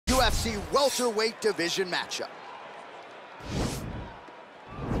UFC welterweight division matchup.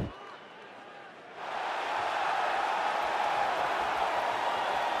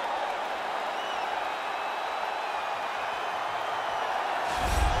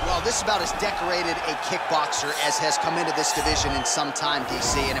 Well, this is about as decorated a kickboxer as has come into this division in some time,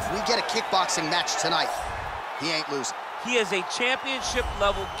 DC. And if we get a kickboxing match tonight, he ain't losing. He is a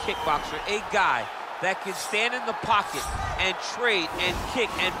championship-level kickboxer, a guy that can stand in the pocket and trade and kick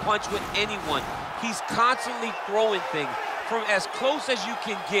and punch with anyone. He's constantly throwing things from as close as you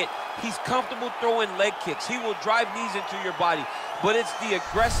can get. He's comfortable throwing leg kicks. He will drive knees into your body. But it's the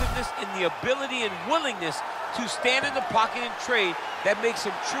aggressiveness and the ability and willingness to stand in the pocket and trade that makes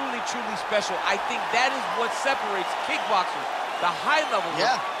him truly, truly special. I think that is what separates kickboxers, the high level,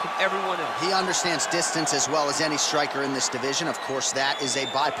 from everyone else. He understands distance as well as any striker in this division. Of course, that is a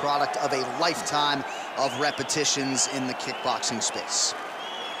byproduct of a lifetime of repetitions in the kickboxing space.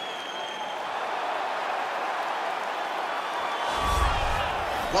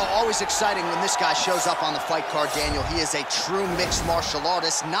 Well, always exciting when this guy shows up on the fight card, Daniel. He is a true mixed martial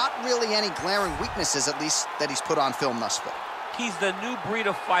artist. Not really any glaring weaknesses, at least, that he's put on film thus far. He's the new breed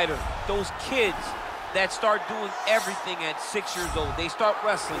of fighter. Those kids that start doing everything at 6 years old. They start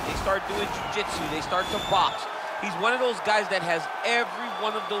wrestling, they start doing jiu-jitsu, they start to box. He's one of those guys that has every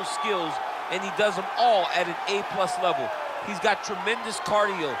one of those skills, and he does them all at an A+ level. He's got tremendous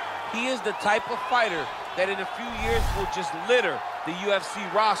cardio. He is the type of fighter that in a few years will just litter the UFC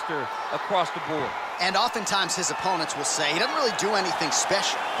roster across the board. And oftentimes his opponents will say he doesn't really do anything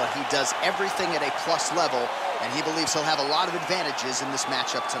special, but he does everything at a plus level, and he believes he'll have a lot of advantages in this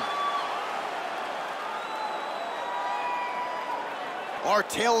matchup tonight. Our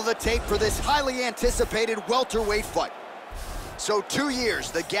tail of the tape for this highly anticipated welterweight fight. So 2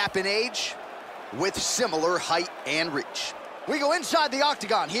 years, the gap in age, with similar height and reach. We go inside the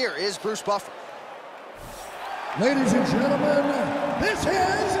octagon. Here is Bruce Buffer. Ladies and gentlemen, this is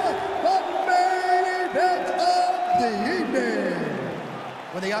the main event of the evening.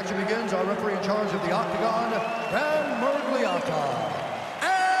 When the action begins, our referee in charge of the octagon, Van Mergliata.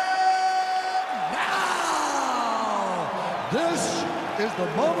 And now, this is the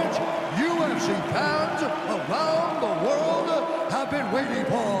moment UFC fans around the world have been waiting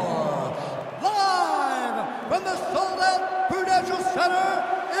for. Live from the sold-out Prudential Center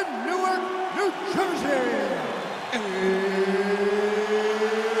in Newark, New Jersey. It's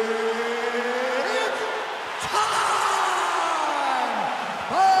time!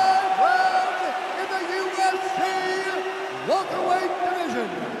 5 rounds in the UFC welterweight division.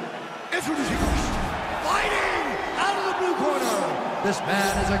 Introducing first, fighting out of the blue corner. This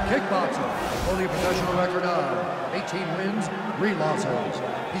man is a kickboxer, holding a professional record of 18 wins, 3 losses.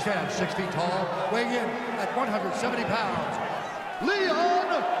 He stands 6 feet tall, weighing in at 170 pounds.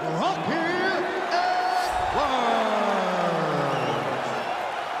 Leon Rocky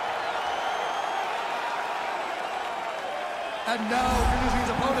and now introducing his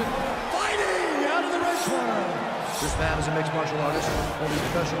opponent, fighting out of the red corner. This man is a mixed martial artist, holding a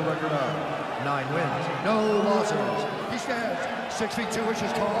professional record of 9 wins, no losses. He stands 6 feet 2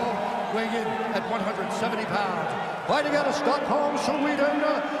 inches tall, weighing in at 170 pounds. Fighting out of Stockholm, Sweden,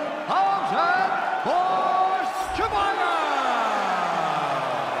 Khamzat Chimaev.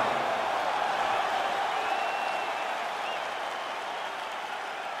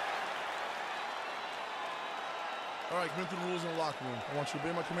 All right, come through the rules in the locker room. I want you to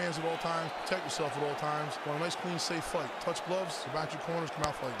obey my commands at all times, protect yourself at all times. Want a nice, clean, safe fight. Touch gloves, back your corners, come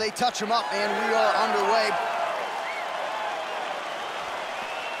out fighting. They touch him up, and we are underway.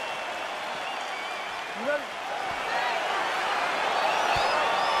 You ready?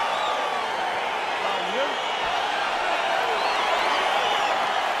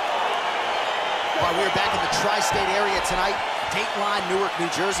 Well, we're back in the tri-state area tonight. Dateline, Newark, New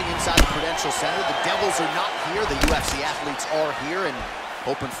Jersey, inside the Prudential Center. The Devils are not here. The UFC athletes are here, and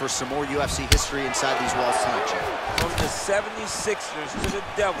hoping for some more UFC history inside these walls tonight, Jeff. From the 76ers to the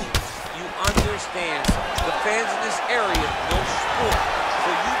Devils, you understand the fans in this area know sport.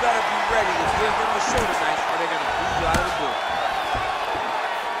 So you got to be ready to give them a show tonight, or they're going to beat you out of the door.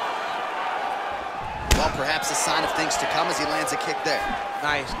 Well, perhaps a sign of things to come as he lands a kick there.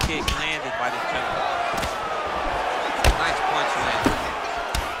 Nice kick landed by this gentleman. Nice punch landed.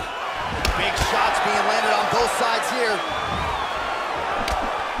 Big shots being landed on both sides here.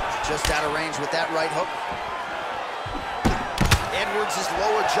 Just out of range with that right hook. Edwards'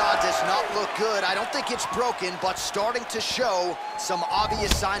 lower jaw does not look good. I don't think it's broken, but starting to show some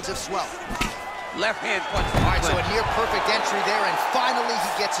obvious signs of swelling. left hand punch. All right, so a near-perfect entry there, and finally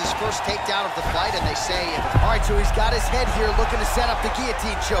he gets his first takedown of the fight, and they say... All right, so he's got his head here, looking to set up the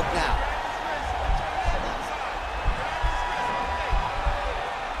guillotine choke now.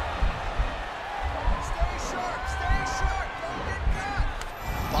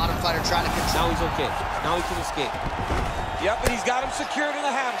 Bottom fighter trying to control. Now he's okay. Now he can escape. Yep, and he's got him secured in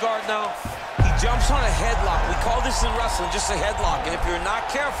a half guard now. He jumps on a headlock. We call this in wrestling just a headlock. And if you're not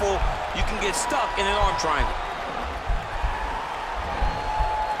careful, you can get stuck in an arm triangle.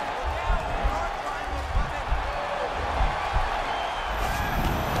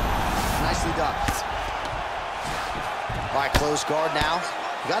 Nicely done. All right, close guard now.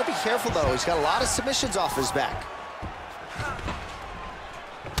 You got to be careful, though. He's got a lot of submissions off his back.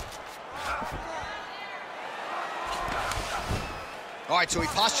 All right, so he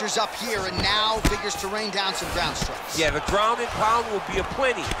postures up here and now figures to rain down some ground strikes. Yeah, the ground and pound will be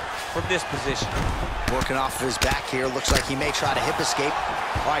aplenty from this position. Working off of his back here. Looks like he may try to hip escape.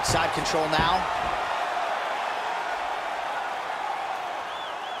 All right, side control now.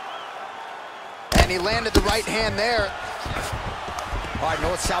 And he landed the right hand there. All right,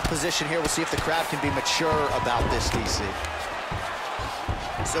 north-south position here. We'll see if the crowd can be mature about this, DC.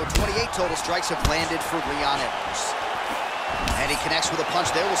 So 28 total strikes have landed for Leon Edwards. And he connects with a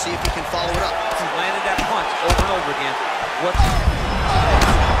punch there. We'll see if he can follow it up. He landed that punch over and over again.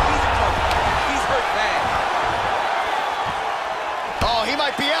 He's in trouble. He's hurt bad. Oh, he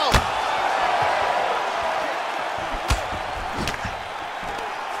might be out.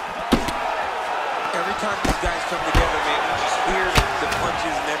 Every time these guys come together, man, you just hear the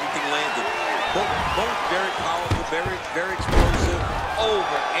punches and everything landed. Both very powerful, very explosive,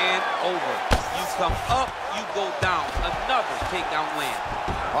 over and over. You come up, you go down. Another takedown land.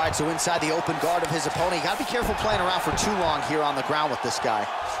 All right, so inside the open guard of his opponent. You got to be careful playing around for too long here on the ground with this guy.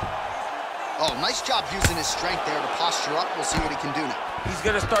 Oh, nice job using his strength there to posture up. We'll see what he can do now. He's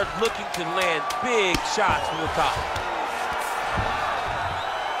going to start looking to land big shots from the top.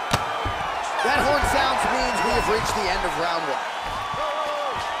 That horn sounds means we have reached the end of round one.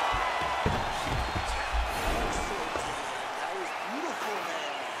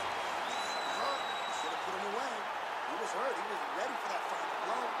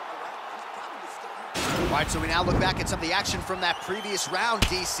 All right, so we now look back at some of the action from that previous round,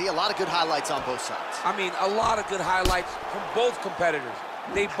 DC. A lot of good highlights on both sides. I mean, a lot of good highlights from both competitors.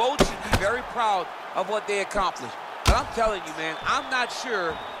 They both should be very proud of what they accomplished. But I'm telling you, man, I'm not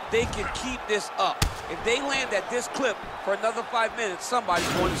sure they can keep this up. If they land at this clip for another 5 minutes, somebody's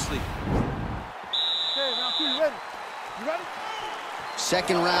going to sleep. Okay, round two, you ready? You ready?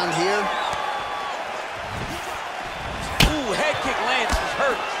 Second round here. Ooh, head kick lands, he's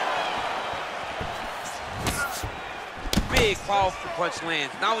hurt. Big, powerful punch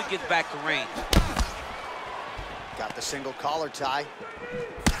lands. Now he gets back to range. Got the single collar tie.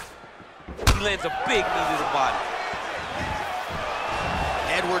 He lands a big knee to the body.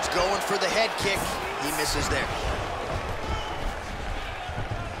 Edwards going for the head kick. He misses there.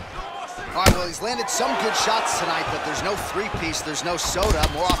 All right, well, he's landed some good shots tonight, but there's no three-piece, there's no soda.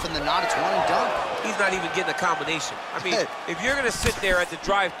 More often than not, it's one and done. He's not even getting a combination. I mean, if you're going to sit there at the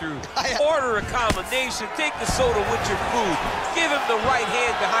drive-thru, order a combination, take the soda with your food, give him the right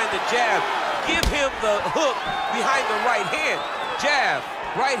hand behind the jab, give him the hook behind the right hand, jab,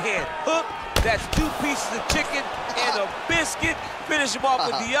 right hand, hook. That's 2 pieces of chicken and a biscuit. Finish him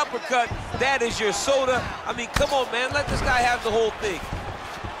off with the uppercut. That is your soda. I mean, come on, man. Let this guy have the whole thing.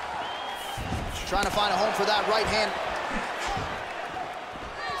 Trying to find a home for that right hand.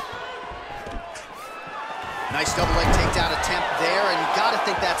 Nice double leg takedown attempt there, and you got to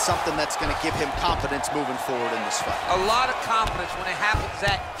think that's something that's going to give him confidence moving forward in this fight. A lot of confidence when it happens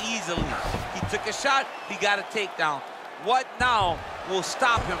that easily. He took a shot, he got a takedown. What now will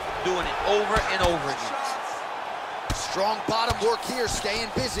stop him from doing it over and over again? Strong bottom work here, staying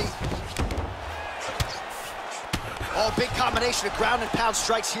busy. Oh, big combination of ground and pound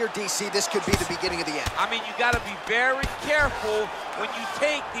strikes here, DC. This could be the beginning of the end. I mean, you got to be very careful when you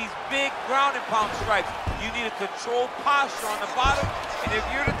take these big ground and pound strikes. You need a controlled posture on the bottom, and if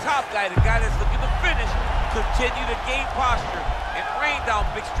you're the top guy, the guy that's looking to finish, continue to gain posture and rain down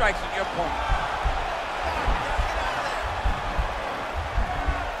big strikes on your opponent.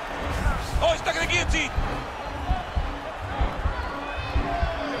 Oh, he's stuck in the guillotine.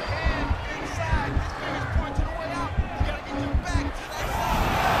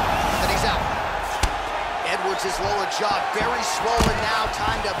 His lower jaw very swollen now.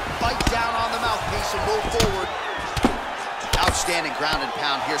 Time to bite down on the mouthpiece and move forward. Ouch outstanding ground and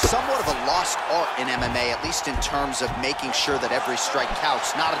pound here. Somewhat of a lost art in MMA, at least in terms of making sure that every strike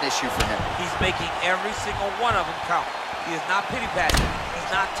counts. Not an issue for him. He's making every single one of them count. He is not pity-patting. He's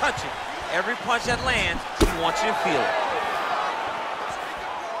not touching. Every punch that lands, he wants you to feel it.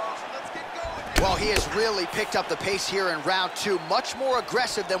 Well, he has really picked up the pace here in round 2. Much more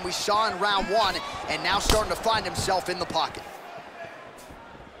aggressive than we saw in round 1, and now starting to find himself in the pocket.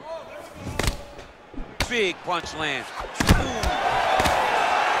 Big punch lands. Ooh.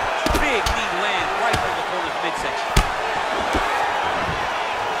 Big knee lands right through the opponent's midsection.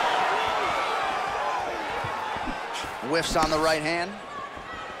 Whiffs on the right hand.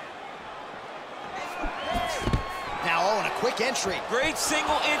 Now, oh, and a quick entry. Great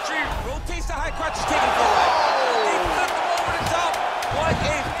single entry. Rotates the high crotch, is taking it for a ride. They flipped him over the top. What a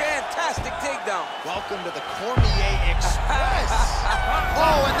fantastic takedown. Welcome to the Cormier Express.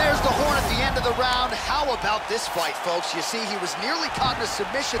 Oh, and there's the horn at the end of the round. How about this fight, folks? You see, he was nearly caught in a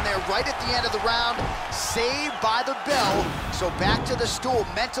submission there right at the end of the round. Saved by the bell. So back to the stool.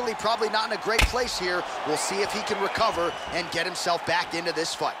 Mentally probably not in a great place here. We'll see if he can recover and get himself back into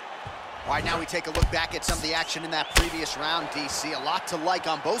this fight. All right, now we take a look back at some of the action in that previous round, DC. A lot to like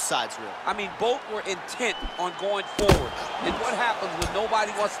on both sides, really. I mean, both were intent on going forward. And what happens when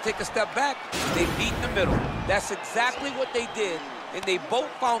nobody wants to take a step back? They meet in the middle. That's exactly what they did, and they both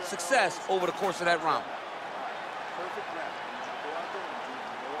found success over the course of that round.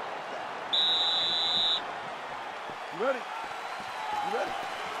 You ready? You ready?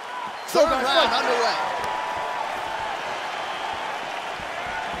 Third round underway.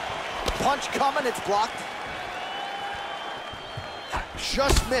 Punch coming, it's blocked.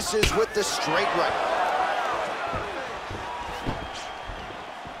 Just misses with the straight right.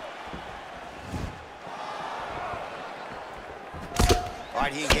 All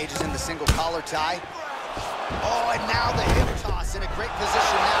right, he engages in the single collar tie. Oh, and now the hip toss in a great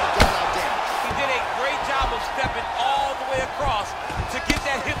position now to dole out damage. He did a great job of stepping all the way across to get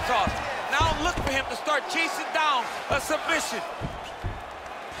that hip toss. Now look for him to start chasing down a submission.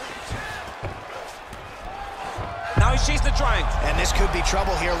 Now he's chasing the triangle. And this could be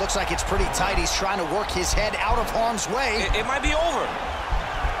trouble here. Looks like it's pretty tight. He's trying to work his head out of harm's way. It might be over.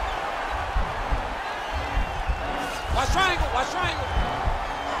 Watch triangle, watch triangle.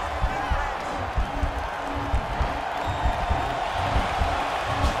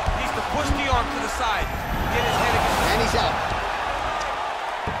 Needs to push the arm to the side. Get his head against. And he's out.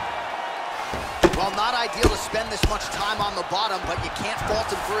 Well, not ideal to spend this much time on the bottom, but you can't fault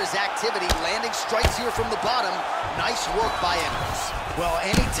him for his activity. Landing strikes here from the bottom. Nice work by Edwards. Well,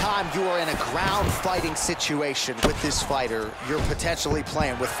 anytime you are in a ground fighting situation with this fighter, you're potentially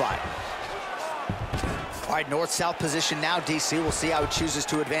playing with fire. All right, north-south position now, DC. We'll see how he chooses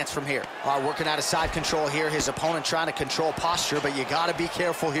to advance from here. All right, working out of side control here. His opponent trying to control posture, but you got to be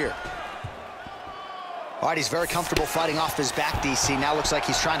careful here. All right, he's very comfortable fighting off his back, DC. Now looks like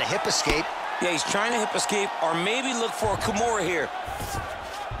he's trying to hip escape. Yeah, he's trying to hip escape or maybe look for a Kimura here.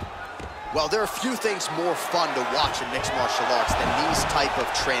 Well, there are few things more fun to watch in mixed martial arts than these type of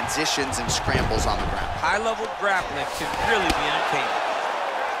transitions and scrambles on the ground. High-level grappling can really be entertaining.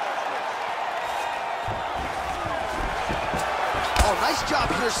 Oh, nice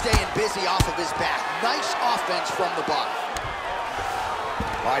job here staying busy off of his back. Nice offense from the bottom.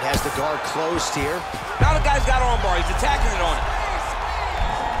 All right, has the guard closed here. Now the guy's got armbar. He's attacking it on it.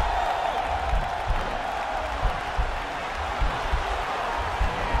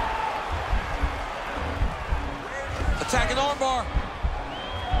 Attacking armbar.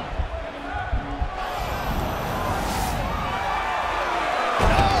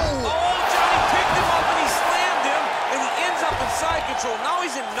 Side control. Now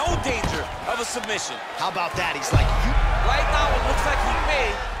he's in no danger of a submission. How about that? He's like, right now it looks like he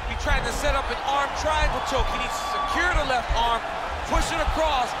may be trying to set up an arm triangle choke. He needs to secure the left arm, push it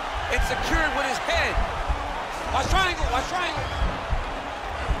across, and secure it with his head. Watch triangle, watch triangle.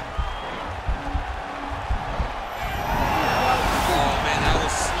 Oh man, that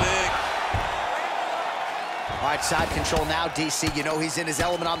was slick. All right, side control now, DC. You know he's in his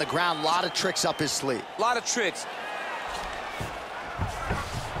element on the ground. A lot of tricks up his sleeve. A lot of tricks.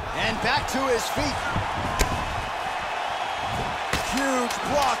 And back to his feet. Huge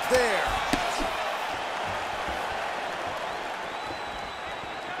block there.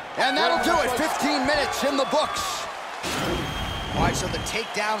 And that'll do it. 15 minutes in the books. All right, so the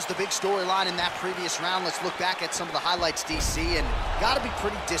takedown's the big storyline in that previous round. Let's look back at some of the highlights, DC, and got to be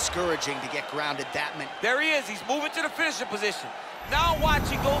pretty discouraging to get grounded that many. There he is. He's moving to the finishing position. Now watch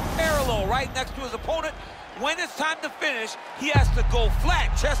him go parallel right next to his opponent. When it's time to finish, he has to go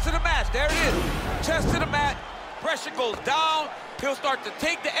flat, chest to the mat. There it is. Chest to the mat, Pressure goes down. He'll start to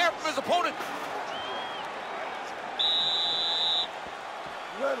take the air from his opponent.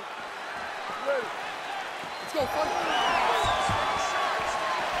 Ready. Ready. Let's go, fight.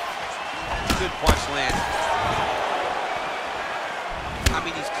 Good punch land. I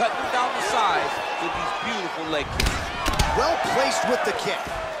mean, he's cutting him down the sides with these beautiful leg kicks. Well placed with the kick.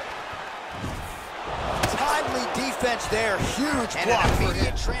 Timely defense there, huge block. And an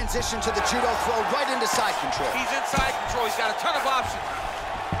immediate transition to the judo throw right into side control. He's in side control. He's got a ton of options.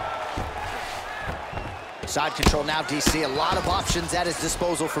 Side control now, DC. A lot of options at his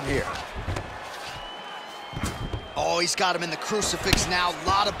disposal from here. Oh, he's got him in the crucifix now. A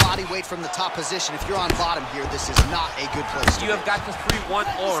lot of body weight from the top position. If you're on bottom here, this is not a good place to be. You have got the 3-1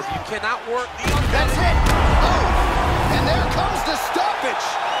 arm. You cannot work the other. That's it. Oh, and there comes the stoppage.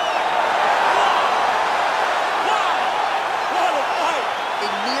 A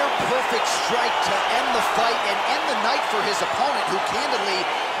near perfect strike to end the fight and end the night for his opponent, who candidly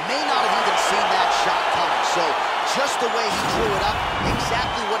may not have even seen that shot coming. So just the way he drew it up,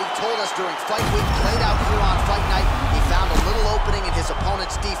 exactly what he told us during fight week, played out here on fight night. He found a little opening in his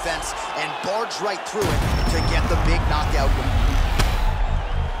opponent's defense and barged right through it to get the big knockout win.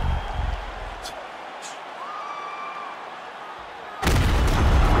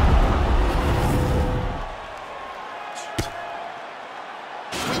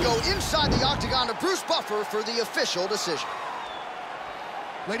 Inside the octagon to Bruce Buffer for the official decision.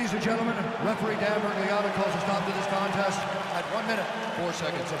 Ladies and gentlemen, referee Dan Bergliano calls a stop to this contest at 1 minute, 4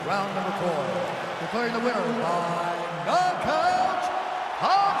 seconds of round number 4. Declaring the winner by knockout,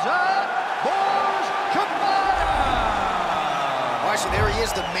 Khamzat Chimaev. All right, so there he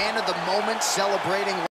is, the man of the moment, celebrating